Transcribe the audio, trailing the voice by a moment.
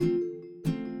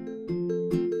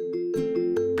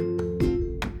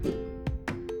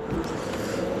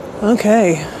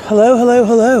Okay.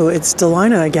 Hello. It's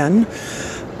Delina again.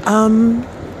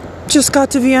 Just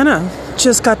got to Vienna.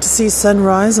 Just got to see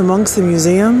sunrise amongst the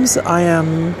museums. I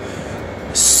am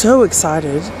so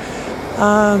excited.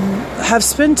 Have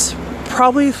spent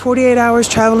probably 48 hours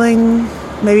traveling,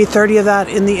 maybe 30 of that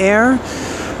in the air.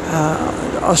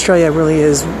 Australia really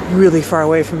is really far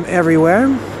away from everywhere.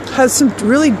 Had some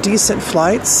really decent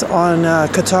flights on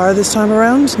Qatar this time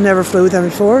around. Never flew with them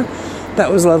before. That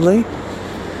was lovely.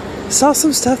 Saw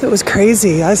some stuff that was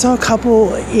crazy. I saw a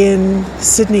couple in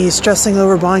Sydney stressing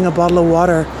over buying a bottle of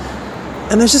water.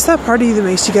 And there's just that part of you that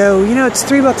makes you go, it's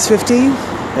 $3.50.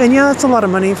 And yeah, that's a lot of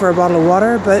money for a bottle of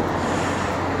water. But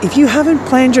if you haven't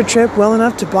planned your trip well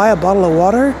enough to buy a bottle of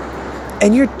water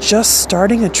and you're just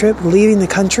starting a trip leaving the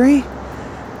country,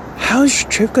 how's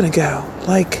your trip going to go?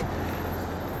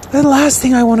 The last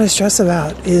thing I want to stress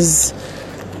about is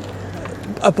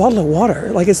a bottle of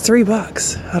water. It's $3.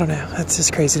 I don't know. That's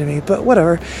just crazy to me, but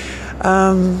whatever.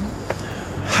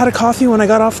 Had a coffee when I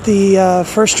got off the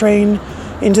first train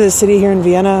into the city here in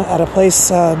Vienna at a place,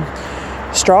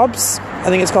 Straubs, I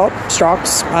think it's called.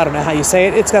 Strauchs. I don't know how you say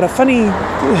it. It's got a funny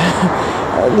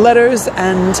letters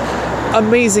and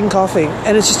amazing coffee.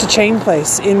 And it's just a chain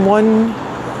place. In one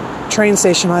train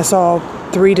station, I saw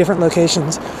 3 different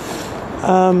locations.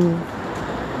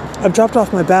 I've dropped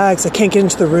off my bags. I can't get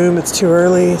into the room. It's too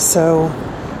early. So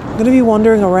I'm going to be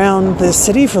wandering around the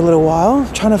city for a little while,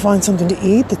 trying to find something to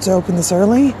eat that's open this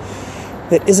early,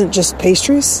 that isn't just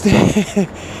pastries.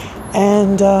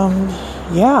 And,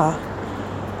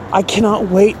 I cannot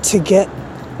wait to get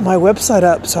my website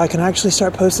up so I can actually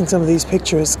start posting some of these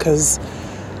pictures because,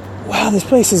 wow, this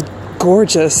place is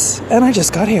gorgeous. And I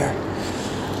just got here.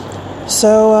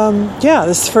 So,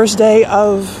 this is the first day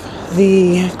of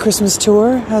the Christmas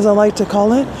tour, as I like to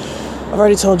call it. I've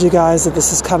already told you guys that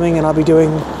this is coming, and I'll be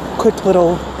doing quick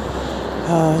little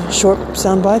short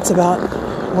sound bites about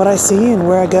what I see and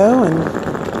where I go, and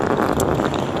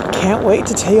can't wait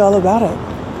to tell you all about it.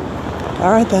 All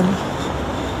right then.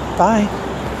 Bye.